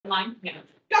Mine, yeah.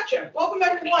 Gotcha. Welcome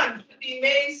everyone to the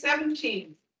May 17th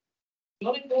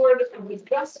zoning board of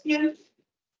adjustment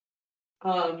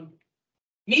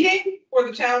meeting for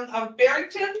the town of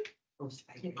Barrington.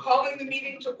 I'm calling the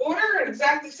meeting to order at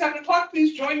exactly 7 o'clock.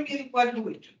 Please join me in the pledge of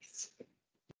allegiance.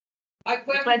 I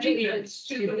pledge allegiance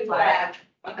to the flag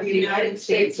of the United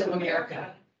States of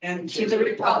America and to the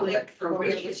republic for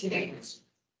which it stands,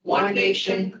 one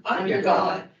nation under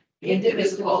God,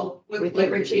 indivisible, with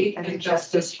liberty and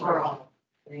justice for all.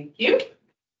 Thank you.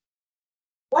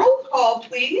 Roll call,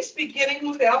 please, beginning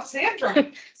with Alexandra.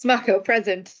 Smacko,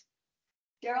 present.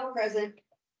 Daryl, present.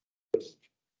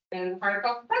 And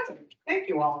Hardikoff, present. Thank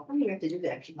you all. I'm gonna have to do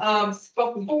that.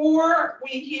 Before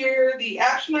we hear the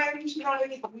action item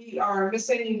tonight, we are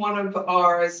missing one of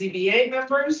our ZBA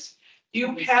members.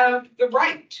 You have the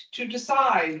right to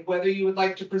decide whether you would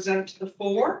like to present to the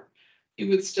floor. You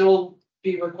would still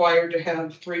be required to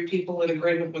have 3 people in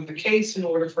agreement with the case in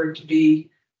order for it to be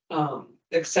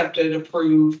accepted,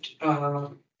 approved,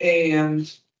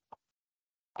 and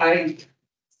I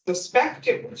suspect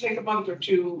it will take a month or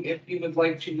 2 if you would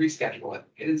like to reschedule it.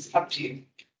 It is up to you.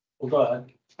 Well, go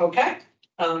ahead. Okay,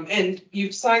 and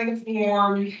you've signed the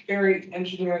form. Barry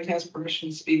Engineering has permission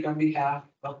to speak on behalf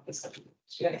of this.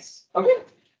 Yes. Okay,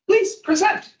 please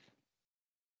present.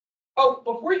 Oh,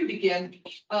 before you begin,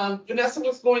 Vanessa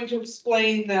was going to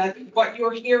explain that what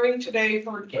you're hearing today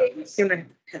for a case. Have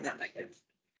that back there.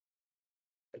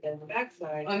 Then the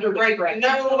backside. Under right,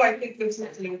 no, I think this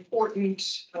is an important,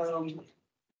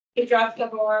 To draft the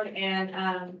board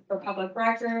and for public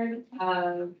record,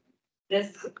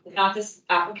 this, not this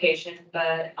application,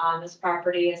 but on this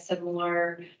property, a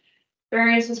similar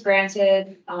variance was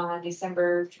granted on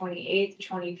December 28th,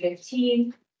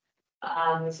 2015.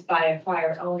 It's by a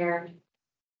prior owner.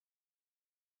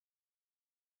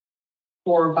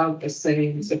 for about the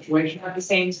same situation. The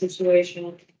same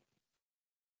situation.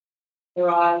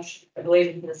 Garage, I believe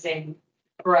it's the same,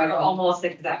 or almost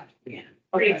exact, yeah,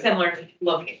 pretty similar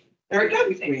looking. Very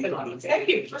good. Thank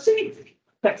you. Proceed.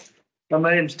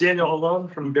 My name's Daniel Alone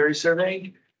from Berry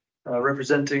Surveying,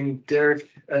 representing Derek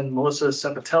and Melissa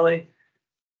Cepatelli.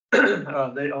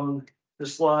 They own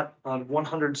this lot on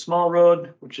 100 Small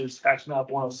Road, which is tax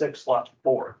map 106, lot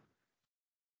 4.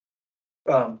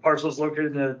 Parcel is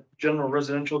located in a general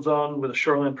residential zone with a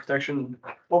shoreline protection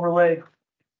overlay.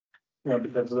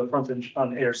 Because of the frontage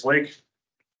on Ayers Lake.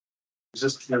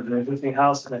 There's an existing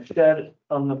house and a shed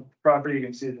on the property. You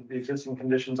can see the existing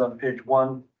conditions on page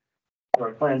 1. Or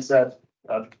a plan set,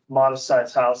 a modest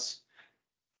sized house.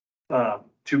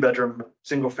 2-bedroom,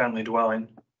 single family dwelling.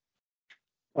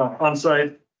 On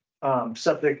site,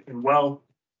 septic and well.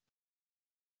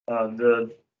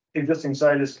 The existing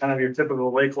site is kind of your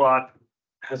typical lake lot.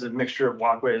 Has a mixture of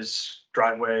walkways,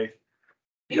 driveway.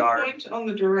 Can you point on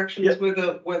the directions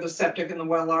Yep. where the septic and the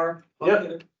well are?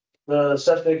 Yep. The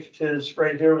septic is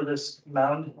right here where this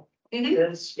mound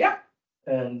is. Yeah.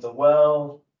 And the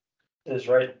well is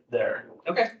right there.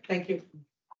 Okay, thank you.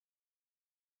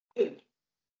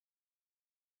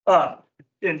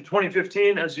 In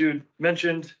 2015, as you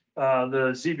mentioned,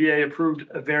 the ZBA approved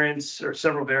a variance or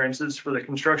several variances for the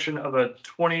construction of a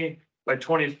 20 by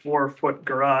 24-foot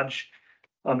garage.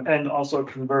 And also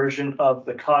conversion of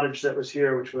the cottage that was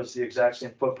here, which was the exact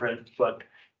same footprint, but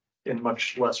in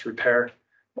much less repair.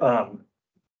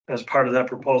 As part of that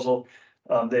proposal,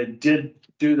 they did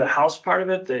do the house part of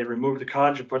it. They removed the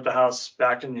cottage and put the house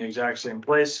back in the exact same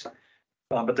place.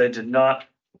 But they did not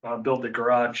build the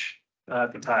garage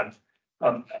at the time.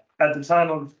 At the time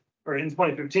of, or in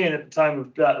 2015, at the time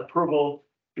of that approval,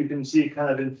 you can see kind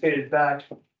of in faded back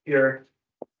here,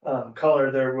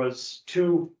 color, there was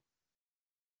 2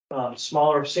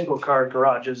 smaller single car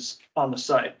garages on the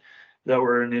site that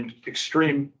were in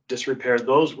extreme disrepair.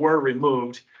 Those were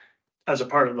removed as a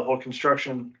part of the whole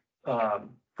construction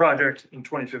project in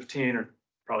 2015 or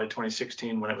probably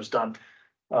 2016 when it was done,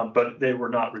 but they were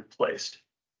not replaced.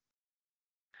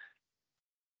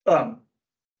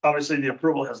 Obviously, the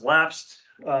approval has lapsed.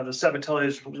 The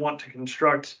Cepatellis want to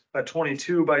construct a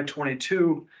 22 by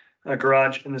 22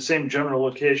 garage in the same general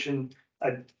location.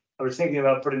 I was thinking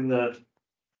about putting the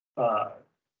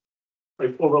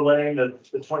like overlaying the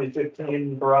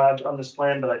 2015 garage on this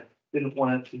plan, but I didn't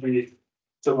want it to be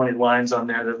so many lines on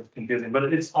there that was confusing,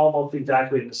 but it's almost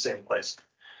exactly in the same place.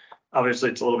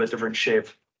 Obviously, it's a little bit different shape.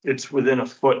 It's within a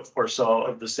foot or so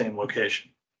of the same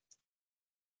location.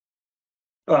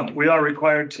 We are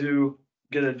required to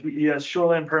get a DES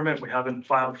shoreline permit. We haven't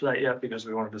filed for that yet because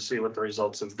we wanted to see what the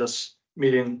results of this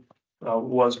meeting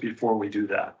was before we do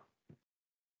that.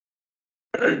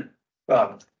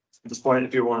 At this point,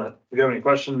 if you have any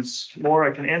questions more, I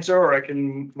can answer, or I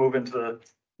can move into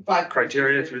 5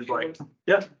 criteria if you'd like.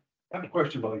 I have a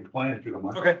question about your plan, if you don't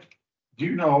mind. Okay, Do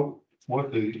you know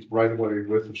what the right of way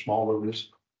width of small road is?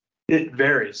 it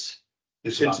varies.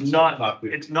 It's not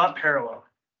big. It's not parallel.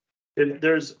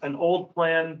 There's an old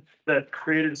plan that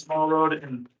created Small Road,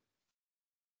 and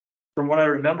from what I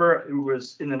remember, it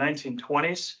was in the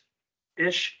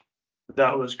 1920s-ish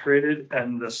that was created,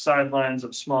 and the sidelines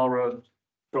of Small Road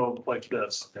go like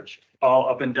this, all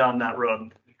up and down that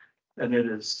road. And it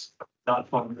is not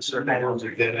fun to serve. Small road's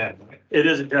a dead end, right? It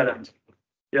is a dead end.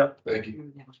 Yep. Thank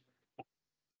you.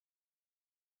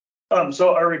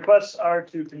 So our requests are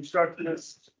to construct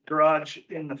this garage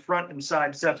in the front and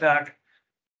side setback.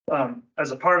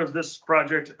 As a part of this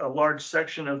project, a large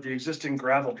section of the existing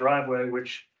gravel driveway,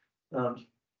 which, I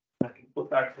can put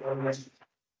back for everyone,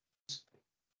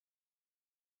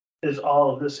 is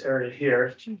all of this area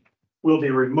here, will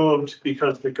be removed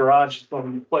because the garage is going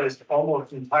to be placed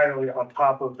almost entirely on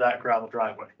top of that gravel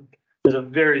driveway. There's a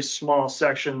very small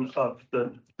section of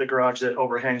the garage that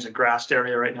overhangs a grassed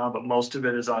area right now, but most of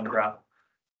it is on gravel.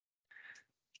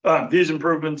 These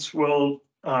improvements will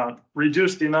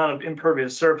reduce the amount of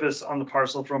impervious surface on the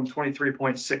parcel from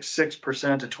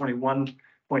 23.66% to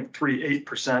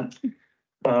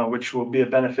 21.38%, which will be a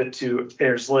benefit to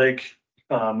Ayers Lake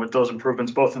with those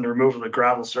improvements, both in the removal of the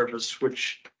gravel surface,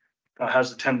 which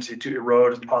has a tendency to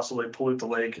erode and possibly pollute the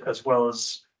lake, as well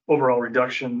as overall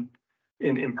reduction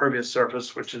in impervious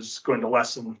surface, which is going to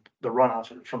lessen the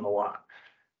runoff from the lot.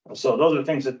 So those are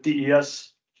things that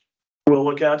DES will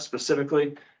look at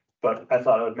specifically, but I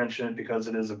thought I would mention it because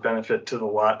it is a benefit to the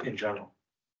lot in general.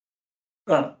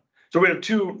 So we have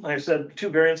two, like I said, two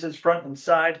variances, front and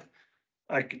side.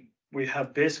 We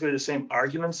have basically the same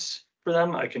arguments for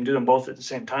them. I can do them both at the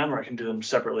same time, or I can do them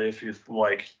separately if you'd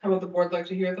like. How would the board like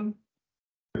to hear them?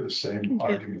 They're the same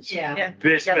arguments. Yeah.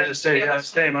 Basically the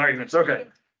same arguments, okay.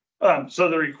 So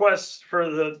the request for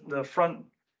the front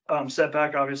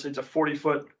setback, obviously it's a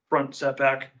 40-foot front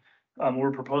setback.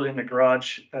 We're proposing the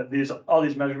garage, all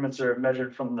these measurements are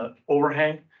measured from the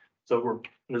overhang. So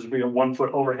there's be a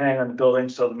 1-foot overhang on the building.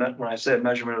 So when I say a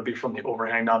measurement, it'll be from the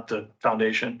overhang, not the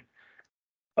foundation.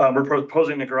 We're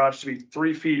proposing the garage to be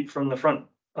 3 feet from the front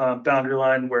boundary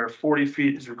line where 40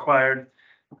 feet is required.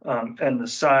 And the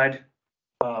side,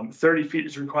 30 feet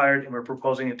is required, and we're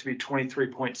proposing it to be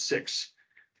 23.6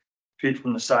 feet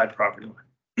from the side property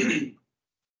line.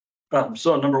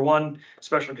 So number one,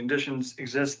 special conditions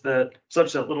exist that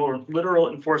such that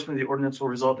literal enforcement of the ordinance will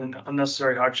result in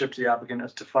unnecessary hardship to the applicant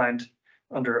as defined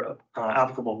under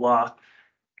applicable law.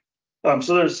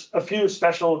 So there's a few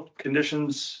special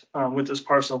conditions with this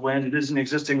parcel of land. It is an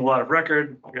existing lot of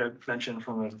record, like I mentioned,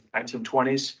 from the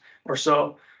 1920s or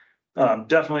so.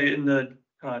 Definitely in the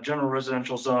general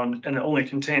residential zone, and it only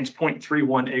contains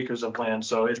 0.31 acres of land,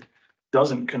 so it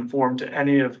doesn't conform to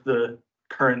any of the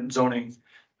current zoning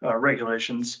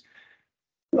regulations.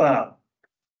 The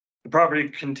property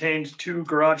contained 2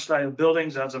 garage-style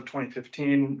buildings as of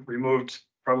 2015, removed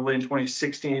probably in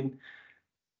 2016,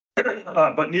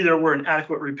 but neither were in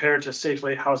adequate repair to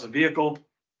safely house a vehicle.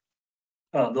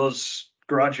 Those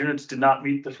garage units did not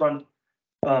meet the front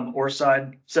or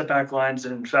side setback lines,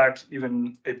 and in fact,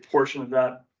 even a portion of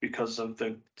that, because of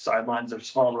the sidelines of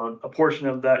Small Road, a portion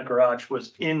of that garage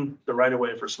was in the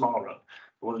right-of-way for Small Road.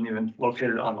 It wasn't even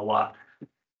located on the lot.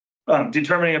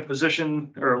 Determining a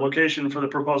position or location for the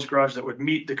proposed garage that would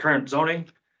meet the current zoning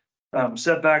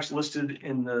setbacks listed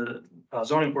in the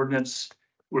zoning ordinance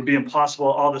would be impossible.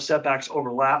 All the setbacks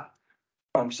overlap.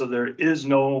 So there is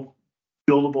no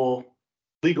legal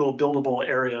buildable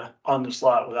area on this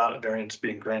lot without a variance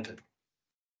being granted.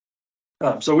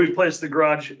 So we've placed the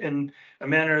garage in a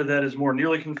manner that is more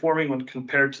nearly conforming when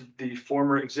compared to the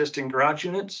former existing garage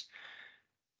units.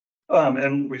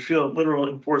 And we feel literal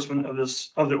enforcement of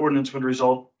the ordinance would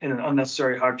result in an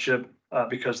unnecessary hardship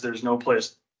because there's no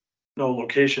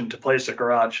location to place a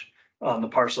garage on the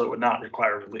parcel that would not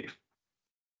require relief.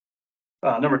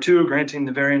 Number 2, granting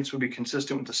the variance would be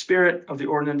consistent with the spirit of the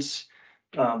ordinance.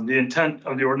 The intent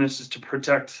of the ordinance is to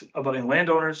protect abutting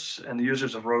landowners and the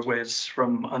users of roadways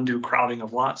from undue crowding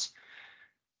of lots.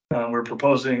 We're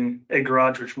proposing a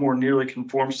garage which more nearly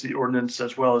conforms to the ordinance,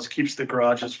 as well as keeps the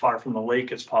garage as far from the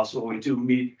lake as possible. We do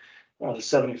meet the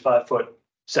 75-foot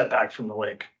setback from the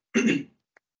lake.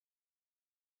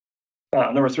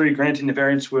 Number 3, granting the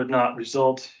variance would not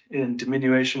result in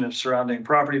diminution of surrounding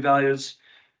property values.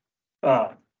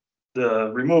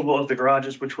 The removal of the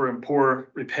garages which were in poor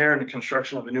repair and the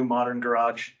construction of a new modern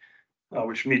garage,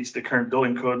 which meets the current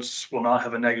building codes, will not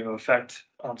have a negative effect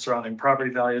on surrounding property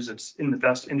values. It's in the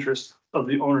best interest of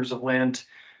the owners of land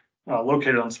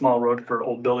located on small road for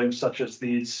old buildings such as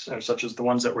these, or such as the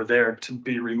ones that were there, to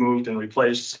be removed and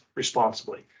replaced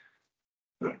responsibly.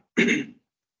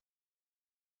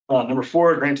 Number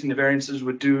 4, granting the variances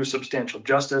would do substantial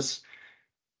justice.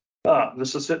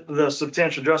 The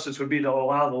substantial justice would be to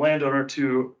allow the landowner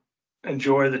to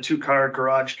enjoy the 2-car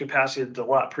garage capacity that the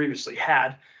lot previously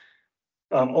had,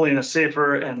 only in a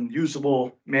safer and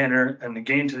usable manner, and the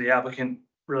gain to the applicant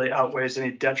really outweighs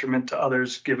any detriment to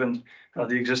others, given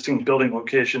the existing building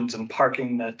locations and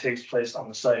parking that takes place on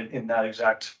the site in that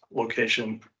exact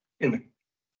location in the,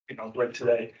 right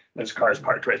today, there's cars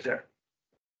parked right there.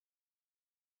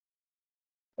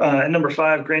 And number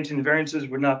 5, granting the variances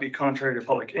would not be contrary to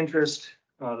public interest.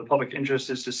 The public interest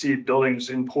is to see buildings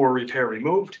in poor repair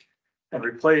removed and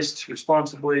replaced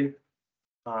responsibly.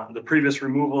 The previous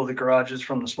removal of the garages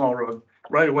from the small road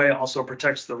right away also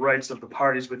protects the rights of the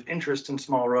parties with interest in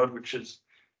small road, which is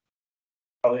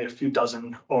probably a few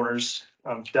dozen owners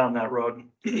down that road.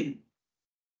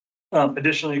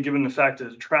 Additionally, given the fact that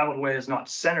the traveled way is not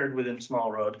centered within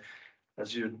small road,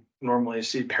 as you normally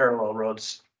see parallel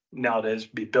roads nowadays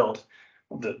be built,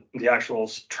 the actual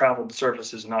traveled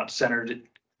surface is not centered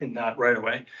in that right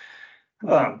away.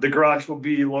 The garage will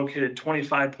be located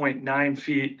 25.9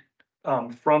 feet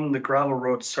from the gravel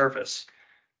road surface.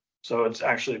 So it's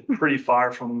actually pretty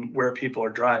far from where people are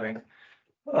driving.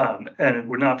 And it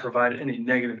would not provide any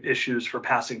negative issues for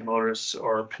passing motorists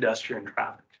or pedestrian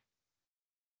traffic.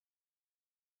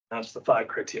 That's the 5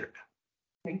 criteria.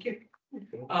 Thank you.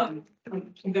 I'm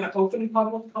gonna open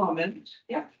public comment.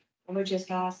 Yeah. I would just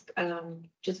ask,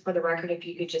 just for the record, if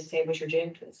you could just say what you're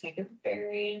doing for the second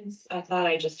variance. I thought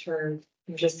I just heard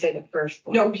you just say the first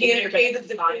one. No, he indicated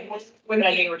the When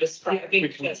I think we're just. he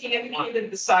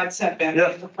indicated the side setback Yeah.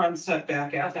 and the front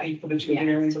setback after he put the 2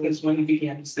 variances when he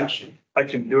began discussion. I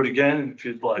can do it again if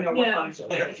you'd like. No. Yeah,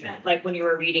 like when you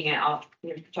were reading it,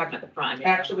 you're talking about the front.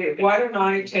 Actually, why don't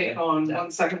I take on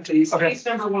 1 second, please? Okay. Case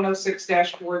number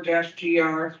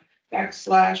 106-4-GR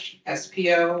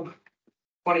 /SPO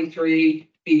 23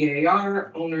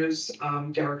 BAR, owners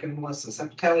Derek and Melissa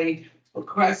Septelli,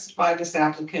 request by this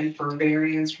applicant for a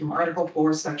variance from Article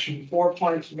 4, Section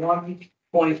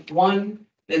 4.1.1,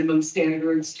 minimum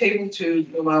standards, Table 2,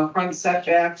 to allow front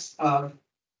setbacks of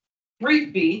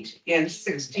 3 feet and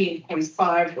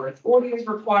 16.5 where 40 is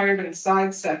required, and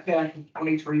side setback of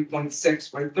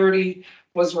 23.6 where 30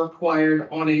 was required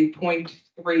on a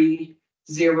 0.30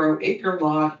 acre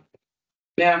lot,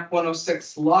 map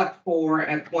 106 lot 4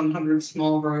 at 100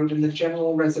 Small Road in the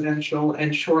general residential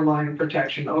and shoreline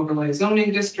protection overlay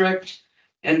zoning district.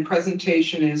 And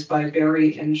presentation is by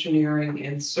Berry Engineering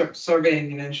and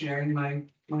Surveying and Engineering. My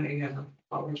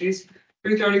apologies.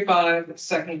 335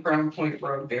 Second Crown Point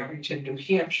Road, Barrington, New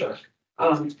Hampshire.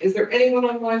 Is there anyone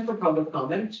online for public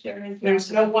comment?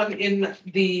 There's no one in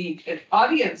the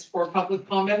audience for public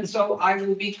comment, so I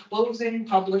will be closing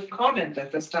public comment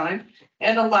at this time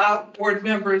and allow board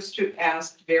members to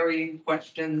ask varying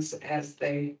questions as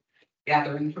they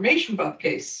gather information about the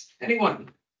case.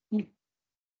 Anyone? I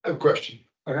have a question.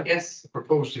 Yes.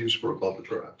 Proposed use for a public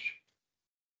garage.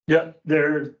 Yeah,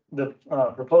 the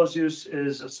proposed use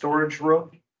is a storage room.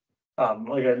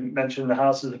 Like I mentioned, the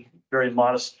house is a very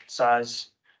modest size,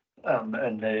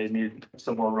 and they need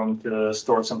some more room to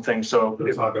store some things. So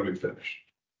It's not gonna be finished.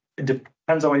 it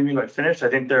depends on what you mean by finished. I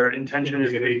think their intention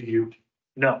is, An ADU.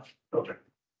 no, Okay.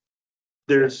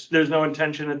 there's no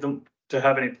intention at them to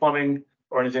have any plumbing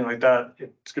or anything like that.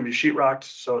 It's gonna be sheetrocked,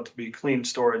 so to be clean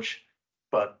storage,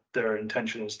 but their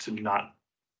intention is to not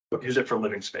use it for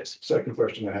living space. Second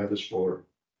question I have is for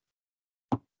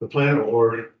the plan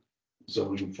or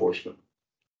zoning enforcement.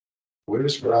 Where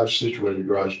is garage situated?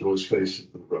 Garage doors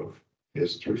facing the road. It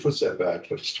has a 3-foot setback,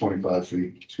 but it's 25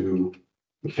 feet to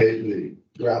the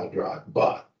gravel drive.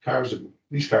 But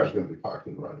these cars are going to be parked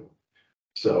in the right of way.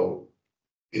 So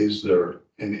is there,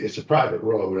 and it's a private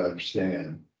road, I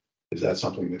understand. Is that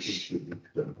something that we should be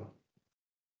concerned about?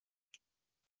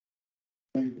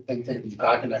 I think they'd be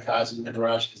parking their cars in the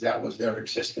garage because that was their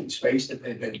existing space that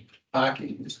they've been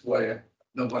parking. This is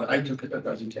what I took at the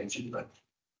presentation, but.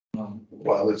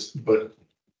 Well, but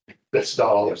that's not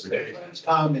all it's there.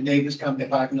 The neighbors come, they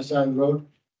park on the side of the road.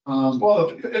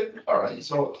 Well, all right,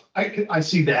 so I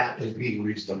see that as being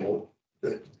reasonable,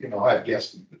 that, I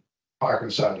guess, park on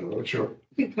the side of the road, sure.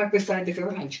 You can park beside the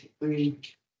garage. I mean,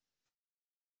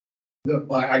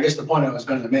 I guess the point I was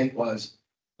gonna make was,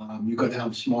 you go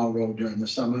down Small Road during the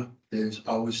summer, there's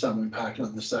always someone parking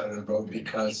on the side of the road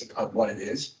because of what it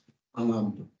is.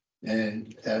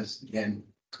 And as again,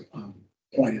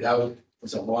 pointed out,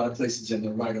 there's a lot of places in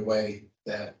the right of way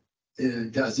that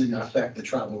it doesn't affect the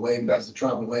travel way, because the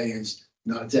travel way is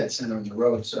not dead center in the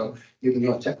road, so even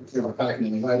though technically we're parking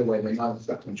in the right of way, they're not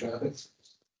affecting traffic.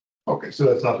 Okay, so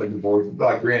that's nothing the board,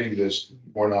 by granting this,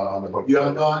 we're not on the hook.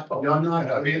 You're not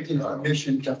granting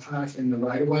permission to park in the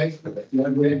right of way,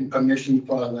 you're granting permission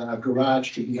for the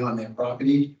garage to be on their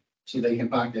property, so they can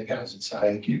park their cars inside.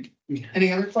 Thank you.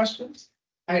 Any other questions?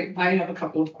 I have a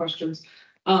couple of questions.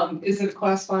 Is it a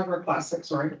class 5 or a class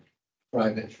 6, right?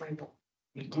 Private.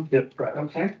 Yep, right.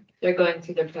 Okay, They're going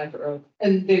through their private road.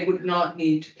 and they would not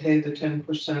need to pay the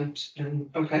 10% and,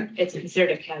 okay. It's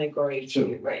considered a category So-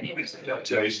 2 right now.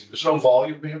 There's no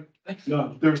volume here?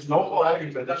 No, There's no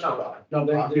volume, but that's not. no,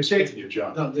 I'm just saying to you,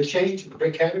 John. no, the change,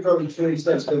 the category 3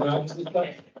 says garage and stuff,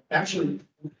 actually.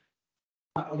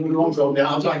 We won't go down,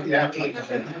 I'll talk to you after.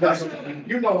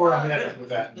 You know where I'm headed with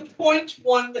that. The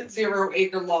 0.10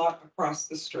 acre lot across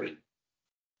the street.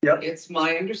 Yep. It's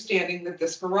my understanding that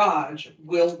this garage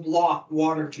will block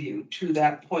water view to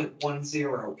that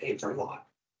 0.10 acre lot.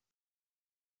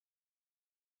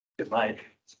 It might.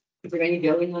 Is there any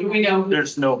building on Do that? we know?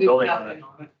 There's no building on it. Nothing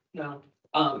on it, no.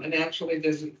 And actually,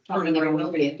 there's a Probably never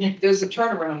will turnaround, be. there's a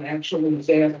turnaround actually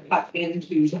there cut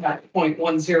into that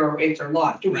 0.10 acre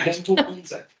lot. Do we know who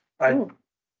owns it?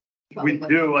 We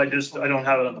do, I don't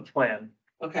have it on the plan.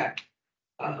 Okay.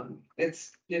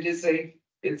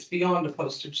 It's beyond a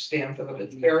postage stamp, but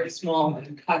it's very small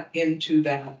and cut into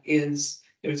that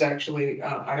there's actually,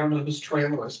 I don't know whose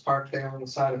trailer is parked there on the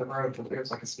side of the road, but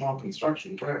there's like a small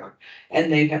construction trailer.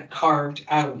 And they have carved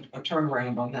out a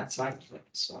turnaround on that side of it,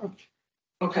 so.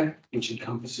 Okay, Which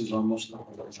encompasses almost the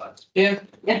whole side. yeah.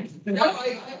 Yeah. No,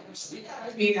 I understand.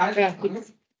 I mean,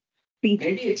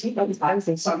 maybe it's even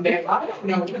someday, I don't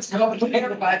know what's going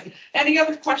there, but any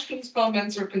other questions,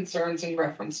 comments, or concerns in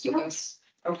reference to this?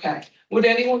 Okay, would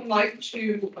anyone like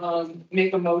to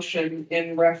make a motion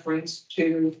in reference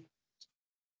to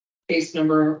case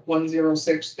number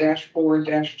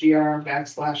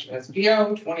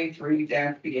 106-4-GR/SBO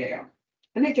 23-BAO?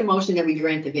 I make a motion that we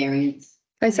grant the variance.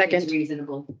 I It's second.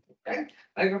 reasonable, I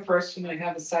have a first and I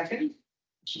have a second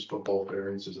This is for both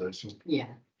variances, I assume. yeah.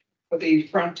 for the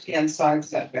front and side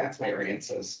setback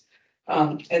variances.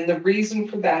 And the reason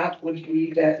for that would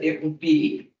be that it would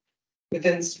be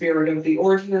within the spirit of the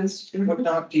ordinance, it would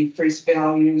not decrease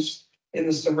values in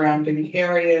the surrounding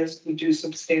areas, would do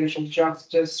substantial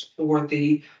justice for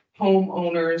the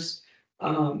homeowners,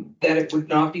 that it would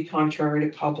not be contrary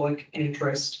to public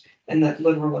interest, and that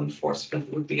literal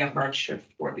enforcement would be a hardship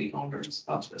for the owners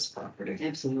of this property.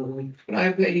 Absolutely. Can I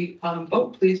have a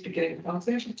vote, please, beginning the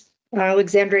conversation?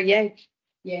 Alexandra, yay.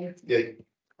 Yeah. Yeah.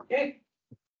 Okay,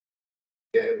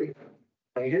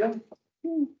 Yeah.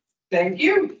 thank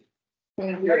you. We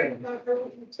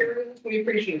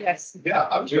appreciate it. Yes. Yeah,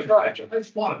 I was just right. I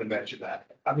just wanted to mention that.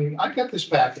 I mean, I got this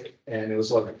packet and it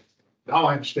was like, now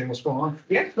I understand what's going on.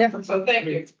 Yeah, so thank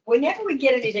you. Whenever we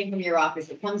get anything from your office,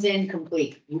 it comes in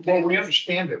complete. Well, we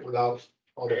understand it without,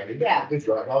 okay, Yeah. they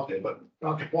drive out there, but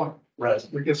not the point. Right.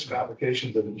 We get some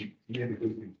applications and maybe we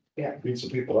can Yeah. beat some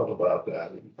people up about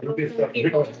that. It'll be-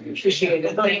 Appreciate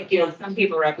it, thank you. Some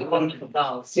people represent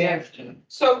themselves. Yeah.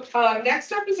 So,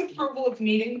 next up is approval of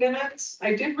meeting minutes.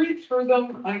 I did read through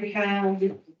them. I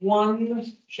had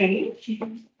one change.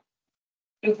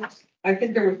 I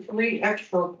think there were 3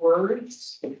 extra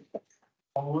words. I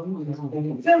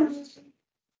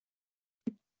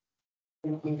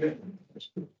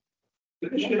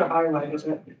should have highlighted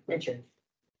it. Richard.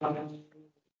 I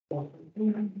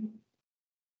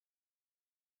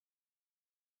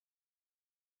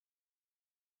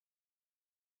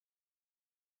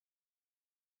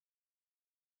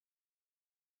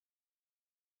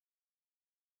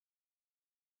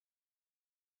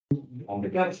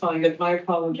gotta find it. My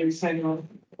apologies, hang on.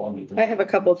 I have a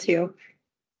couple too.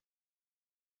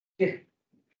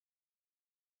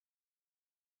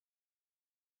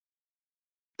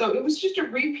 So it was just a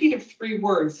repeat of 3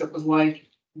 words that was like,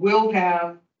 will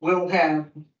have,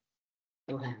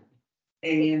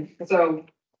 and so.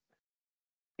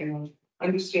 You know,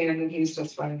 understand that he's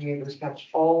just finding neighbors have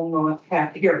all not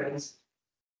have, here it is.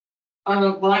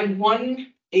 Line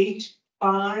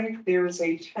 185, there is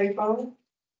a typo.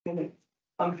 And it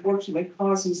unfortunately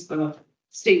causes the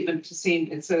statement to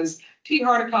seem, it says, T.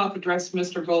 Hardikoff addressed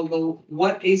Mr. Vogel,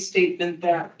 what a statement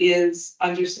that is,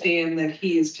 understand that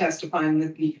he is testifying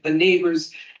that the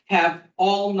neighbors have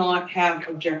all not have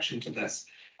objection to this.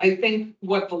 I think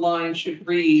what the line should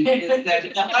read is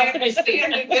that I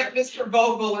understand that Mr.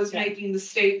 Vogel is making the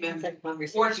statement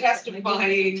or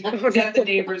testifying that the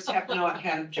neighbors have not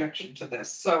had objection to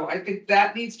this. So I think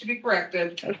that needs to be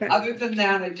corrected. Okay. Other than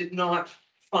that, I did not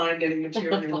find any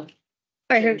material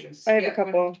I have changes. a Yeah,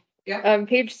 couple. Yeah.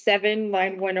 Page 7,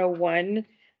 line 101.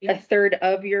 a third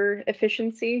of your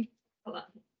efficiency. Hold on.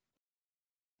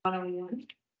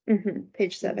 101.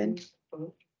 Page 7. Instead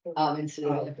of. Instead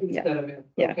of it.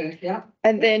 Yeah. Okay, yeah.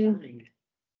 And then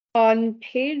on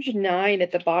page 9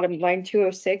 at the bottom, line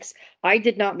 206, I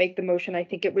did not make the motion. I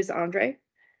think it was Andre.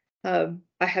 I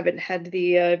haven't had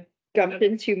the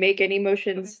gumption to make any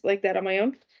motions like that on my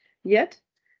own yet.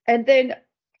 And then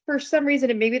for some reason,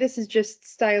 and maybe this is just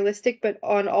stylistic, but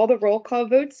on all the roll call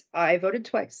votes, I voted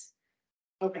twice.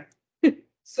 Okay.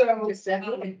 So.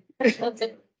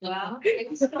 Well,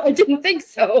 I didn't think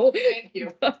so. Thank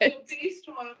you. but- So based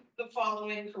on the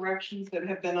following corrections that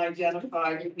have been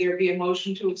identified, would there be a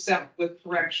motion to accept with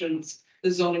corrections the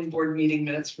zoning board meeting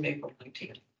minutes from April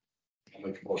 19th? I'll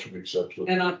make a motion to accept.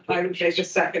 And I would take a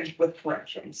second with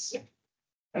corrections.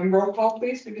 And roll call,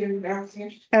 please, beginning with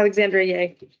Alexander. Alexandra,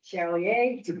 yay. Cheryl,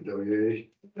 yay. Yay.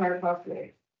 Hardikoff,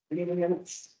 yay. Meeting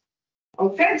minutes.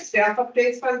 Okay, staff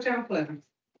updates by the town planner.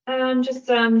 just,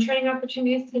 training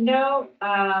opportunities to know,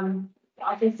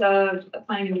 Office of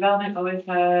Planning and Development always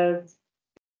has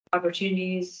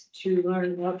opportunities to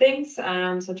learn more things.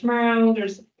 So tomorrow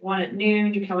there's one at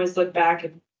noon. You can always look back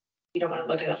if you don't want to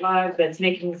look at it live, but it's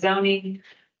making zoning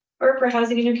or for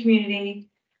housing in your community.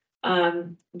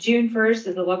 June 1st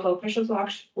is the local officials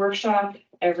workshop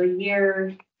every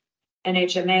year.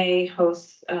 NHMA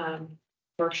hosts,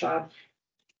 workshop.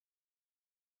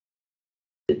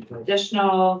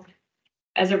 Additional,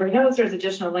 as everybody knows, there's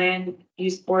additional land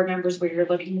use board members where you're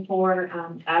looking for.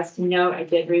 As to note, I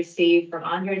did receive from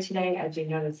Andre today, as you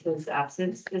notice his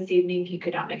absence this evening. He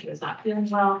could not make it, was not feeling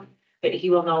well, but he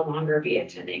will no longer be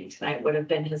attending. Tonight would have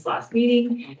been his last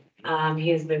meeting.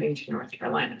 He is moving to North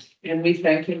Carolina. And we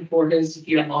thank him for his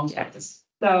year-long service.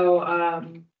 So,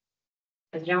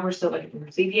 as you know, we're still looking for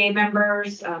ZBA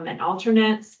members, and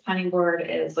alternates. Planning board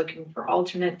is looking for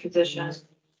alternate positions.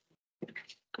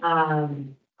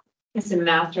 Some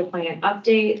master plan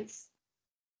updates.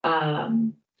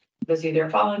 Those of you that are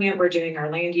following it, we're doing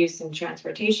our land use and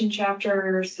transportation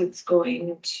chapters. It's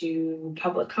going to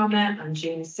public comment on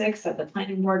June 6th at the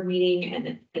planning board meeting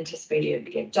and anticipated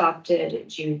to be adopted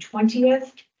June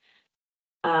 20th.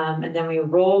 And then we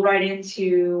roll right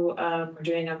into, we're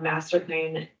doing a master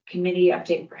plan committee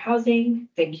update for housing.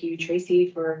 Thank you,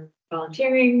 Tracy, for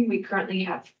volunteering. We currently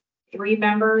have 3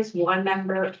 members, 1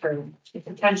 member, or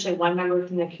potentially 1 member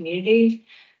from the community.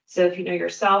 So if you know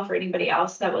yourself or anybody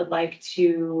else that would like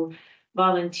to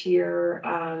volunteer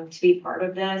to be part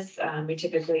of this, we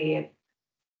typically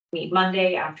meet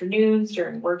Monday afternoons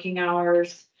during working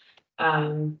hours,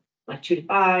 like 2 to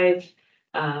 5.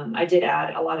 I did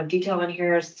add a lot of detail in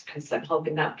here because I'm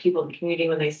hoping that people in the community,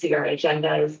 when they see our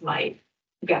agendas, might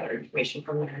gather information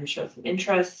from there and show some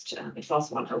interest. It's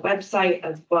also on our website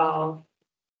as well.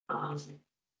 And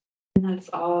that's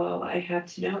all I have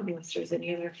to know unless there's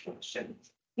any other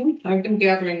questions. I've been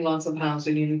gathering lots of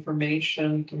housing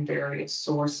information from various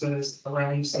sources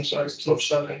around such as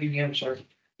New Hampshire.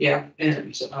 Yeah,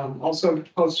 and also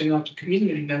posting out to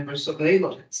community members so they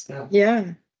look at stuff.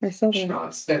 Yeah, I saw that.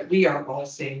 Shots that we are all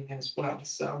seeing as well.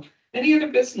 So any other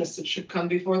business that should come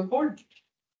before the board?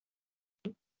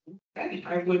 Okay,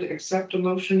 I would accept a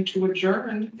motion to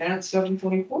adjourn at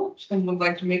 7:24. Someone would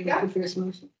like to make that first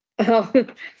motion? Oh,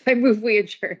 I move we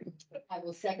adjourn. I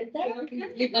will second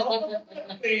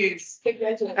that. Please.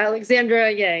 Congratulations. Alexandra,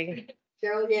 yay.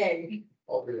 Cheryl, yay.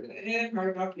 All good. And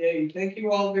Hardikoff, yay. Thank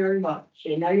you all very much.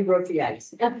 Okay, now you broke the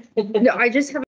ice. No, I just have